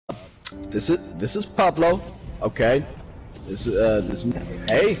This is Pablo. Okay.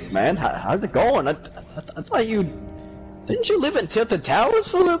 Hey man, how's it going? I thought didn't you live in Tilted Towers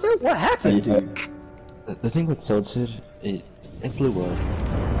for a little bit? What happened, dude? The thing with Soldier, it blew up.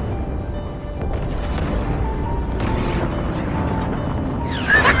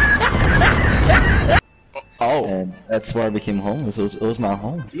 Oh. And that's why I became homeless. It was my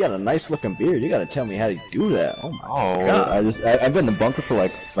home. You got a nice looking beard. You gotta tell me how to do that. Oh my god. I've been in the bunker for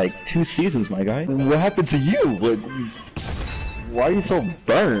like 2 seasons, my guy. What happened to you? Why are you so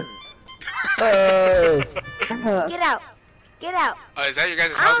burnt? Get out! Get out! Is that your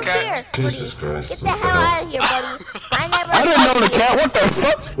guys' house cat? Jesus Christ! Get the hell out of here, buddy! I didn't know the cat. What the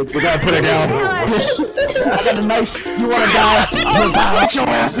fuck? We gotta put her down. I got a knife. You wanna die? I'm gonna die. Get your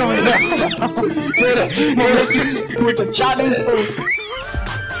ass over there. With the Chinese food.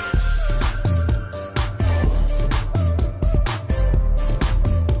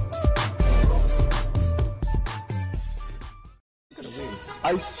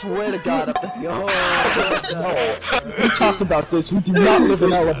 I swear to God, yo, we talked about this. We do not live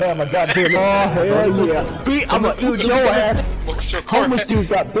in Alabama, goddamn it. Oh hell yeah! I'ma eat your ass. Homeless dude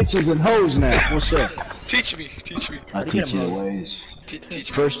got bitches and hoes now. What's up? Teach me. I teach you the ways.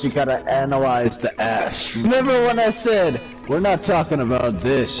 First, you gotta analyze the ass. Remember when I said we're not talking about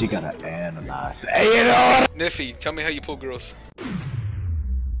this? You gotta analyze. Hey, you know what? Niffiy, tell me how you pull girls.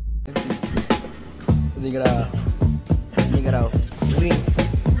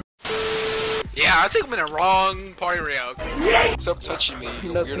 Yeah, I think I'm in a wrong party royale. Stop touching me,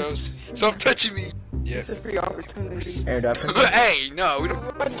 you weirdos. Stop touching me. Yeah. It's a free opportunity. Hey, no, we don't.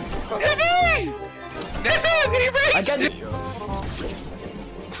 Niffiy! Niffiy, get your break! I got it.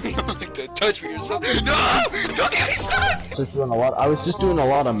 You don't like to touch me or something. No! Don't get me stuck! I was just doing a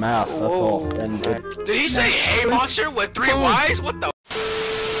lot of math. That's all. And did he say "Hey monster" with 3 Y's? What the?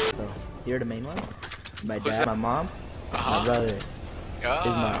 So you're the main one. My dad, my mom, my brother. Is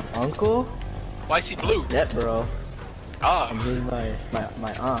my uncle. Why is he blue? Step bro. Oh. And he's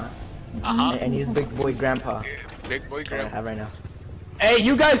my aunt. And he's big boy grandpa. Big boy grandpa. I have right now. hey,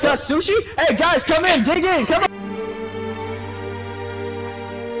 you guys got sushi? Hey guys, come in, dig in, come on.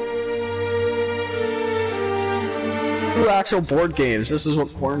 Do actual board games. This is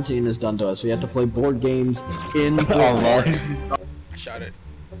what quarantine has done to us. We have to play board games in online. I shot it.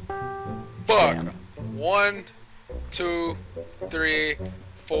 Fuck. Damn. 1, 2, 3,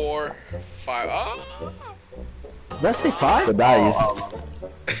 4, 5. Oh. Does that say 5? Oh,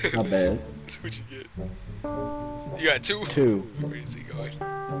 not bad. That's what you get. You got 2? 2. Where is he going?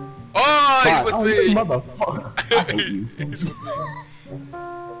 Oh, he's with me! Motherfucker. I hate you. He's with me.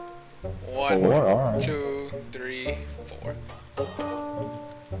 1, 2, 3, 4.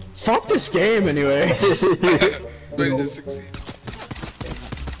 Fuck this game anyway. Ready to succeed.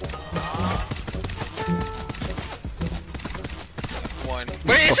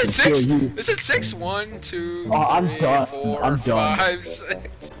 Wait, is it 6? Is it 6? 1, 2, 3, I'm done. 4, I'm done. 5, 6.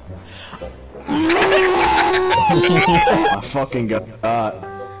 I fucking got 5. I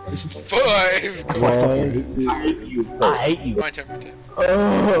hate you. My turn.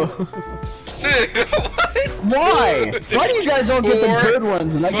 Oh. 6. Why? Why do you guys all get the good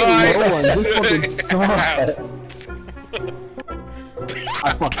ones and I get the low ones? This fucking sucks.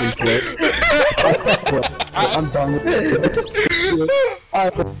 I fucking quit. I'm done with it. Shit. I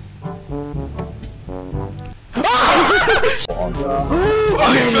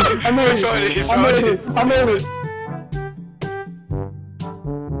made it.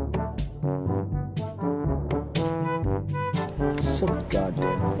 So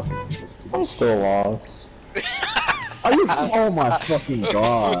goddamn fucking pissed. I'm still lost. Are you? Oh my fucking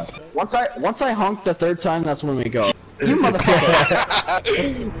god! Once I honk the 3rd time, that's when we go. You motherfucker!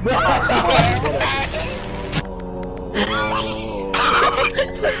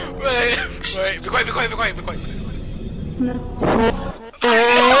 Wait, be quiet. I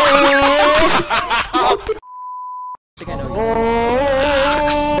think I know you.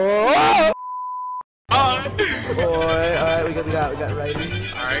 Alright, we got righty.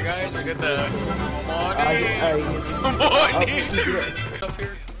 Alright guys, we got the money. Up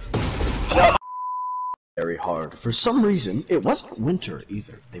here. Very hard. For some reason, it wasn't winter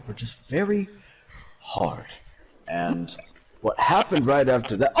either. They were just very hard. And what happened right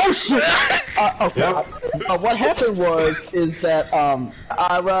after that? Oh shit! What happened is that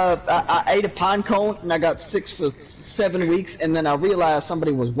I ate a pine cone and I got sick for 7 weeks, and then I realized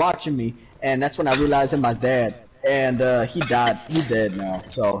somebody was watching me, and that's when I realized it was my dad. And he died. He's dead now.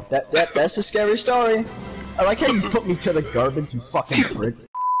 So that's a scary story. I like how you put me to the garbage, you fucking prick.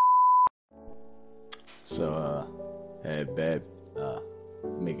 So hey babe,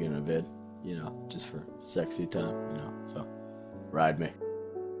 making a vid, you know, just for sexy time, you know, so ride me.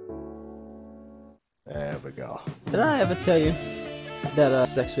 There we go. Did I ever tell you that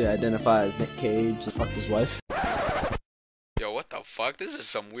sexually identifies Nick Cage fucked his wife? Yo, what the fuck? This is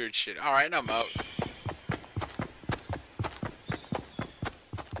some weird shit. Alright, I'm out.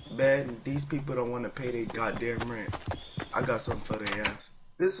 Man, these people don't want to pay their goddamn rent. I got something for their ass.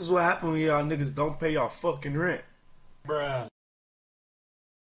 This is what happens when y'all niggas don't pay y'all fucking rent. Bruh.